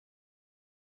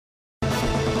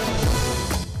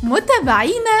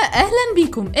متابعينا أهلا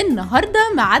بكم. النهاردة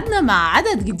معادنا مع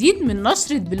عدد جديد من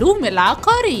نشرة بلوم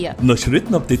العقارية.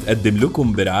 نشرتنا بتتقدم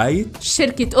لكم برعاية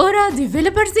شركة أورا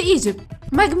ديفيلوبرز ايجيبت،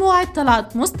 مجموعة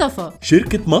طلعت مصطفى،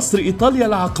 شركة مصر إيطاليا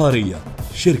العقارية،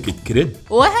 شركة كريد.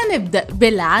 وهنبدأ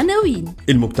بالعناوين.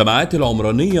 المجتمعات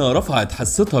العمرانية رفعت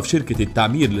حصتها في شركة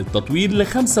التعمير للتطوير ل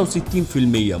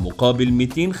 65% مقابل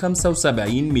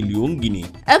 275 مليون جنيه.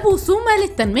 أبو سومة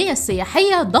للتنمية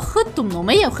السياحية ضخت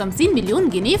 850 مليون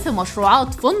جنيه في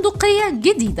مشروعات فندقية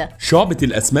جديدة. شعبة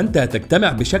الأسمنت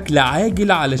هتجتمع بشكل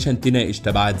عاجل علشان تناقش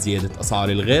تبعات زيادة أسعار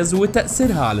الغاز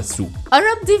وتأثيرها على السوق.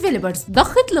 أرب ديفيلوبرز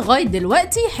ضخت لغاية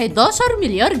دلوقتي 11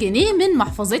 مليار جنيه من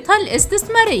محفظتها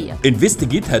الاستثمارية.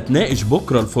 جيت هتناقش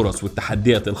بكرة الفرص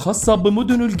والتحديات الخاصة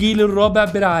بمدن الجيل الرابع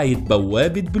برعاية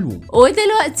بوابة بلوم.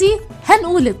 ودلوقتي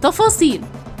هنقول التفاصيل.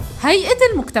 هيئة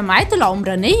المجتمعات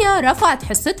العمرانية رفعت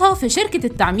حصتها في شركة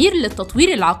التعمير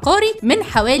للتطوير العقاري من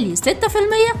حوالي 6%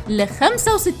 ل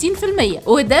 65%،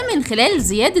 وده من خلال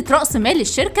زيادة رأس مال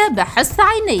الشركة بحصة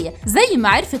عينية زي ما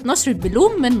عرفت نشرة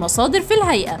بلوم من مصادر في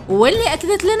الهيئة، واللي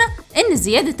أكدت لنا إن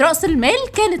زيادة رأس المال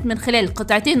كانت من خلال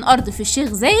قطعتين أرض في الشيخ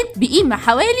زايد بقيمة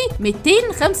حوالي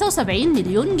 275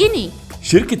 مليون جنيه.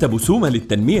 شركة أبو سومة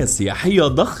للتنمية السياحية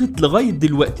ضخت لغاية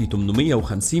دلوقتي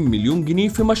 850 مليون جنيه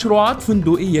في مشروعات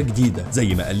فندقية جديدة زي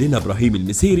ما قال لنا إبراهيم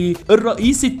المسيري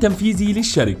الرئيس التنفيذي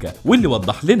للشركة، واللي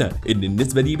وضح لنا إن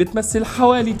النسبة دي بتمثل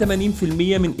حوالي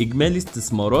 80% من إجمالي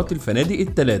استثمارات الفنادق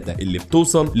الثلاثة اللي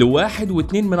بتوصل ل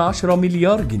 1.2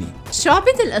 مليار جنيه.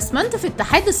 شعبة الأسمنت في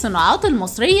اتحاد الصناعات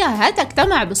المصرية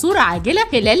هتجتمع بصورة عاجلة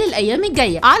خلال الأيام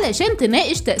الجاية علشان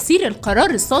تناقش تأثير القرار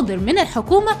الصادر من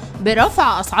الحكومة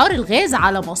برفع أسعار الغاز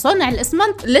على مصانع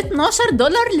الاسمنت ل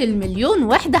 $12 للمليون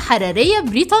وحدة حرارية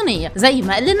بريطانية زي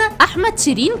ما قال لنا أحمد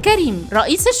شيرين كريم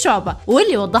رئيس الشعبة،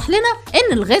 واللي وضح لنا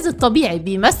إن الغاز الطبيعي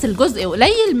بيمثل جزء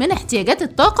قليل من احتياجات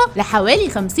الطاقة لحوالي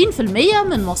 50%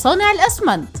 من مصانع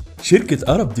الاسمنت.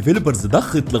 شركة أرب ديفيلوبرز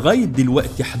ضخت لغاية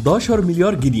دلوقتي 11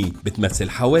 مليار جنيه بتمثل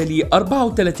حوالي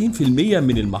 34%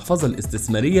 من المحفظة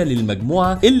الاستثمارية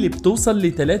للمجموعة اللي بتوصل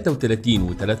ل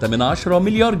 33.3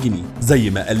 مليار جنيه زي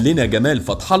ما قال لنا جمال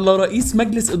فتح الله رئيس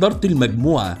مجلس إدارة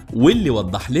المجموعة، واللي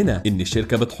وضح لنا إن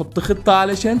الشركة بتحط خطة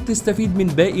علشان تستفيد من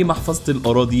باقي محفظة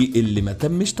الأراضي اللي ما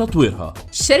تمش تطويرها.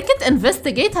 شركة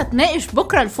انفستيجيت هتناقش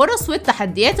بكرة الفرص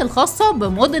والتحديات الخاصة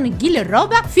بمدن الجيل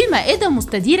الرابع في مائدة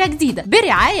مستديرة جديدة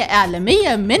برعاية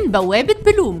إعلامية من بوابة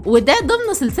بلوم، وده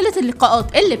ضمن سلسلة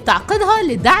اللقاءات اللي بتعقدها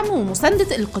لدعم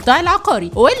ومساندة القطاع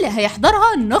العقاري، واللي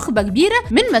هيحضرها نخبة كبيرة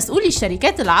من مسؤولي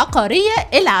الشركات العقارية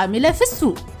العاملة في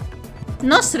السوق.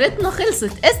 نشرتنا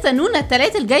خلصت، استنونا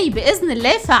الثلاث الجاي بإذن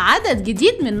الله في عدد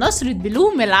جديد من نشرة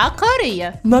بلوم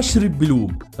العقارية. نشرة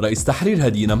بلوم رئيس تحرير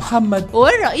هدينا محمد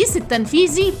والرئيس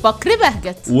التنفيذي بكر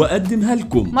بهجت، وقدمها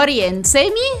لكم مريان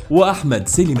سامي وأحمد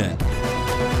سليمان.